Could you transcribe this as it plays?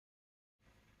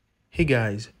Hey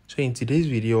guys, so in today's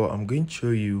video I'm going to show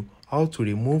you how to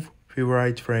remove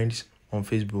favorite friends on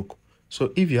Facebook.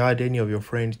 So if you had any of your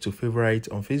friends to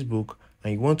favorite on Facebook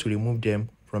and you want to remove them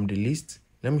from the list,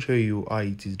 let me show you how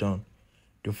it is done.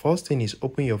 The first thing is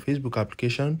open your Facebook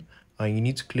application and you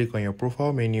need to click on your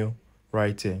profile menu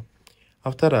right here.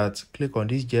 After that, click on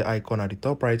this gear icon at the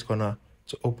top right corner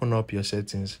to open up your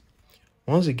settings.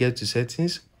 Once you get to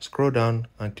settings, scroll down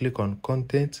and click on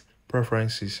content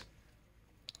preferences.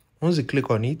 Once you click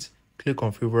on it, click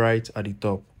on favorite at the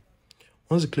top.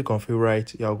 Once you click on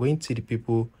favorite, you are going to see the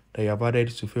people that you have added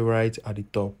to favorite at the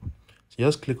top. So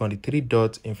just click on the three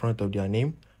dots in front of their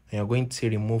name and you're going to see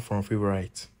remove from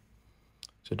favorite.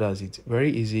 So that's it. Very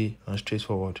easy and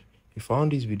straightforward. If you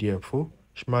found this video helpful,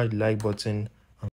 smash the like button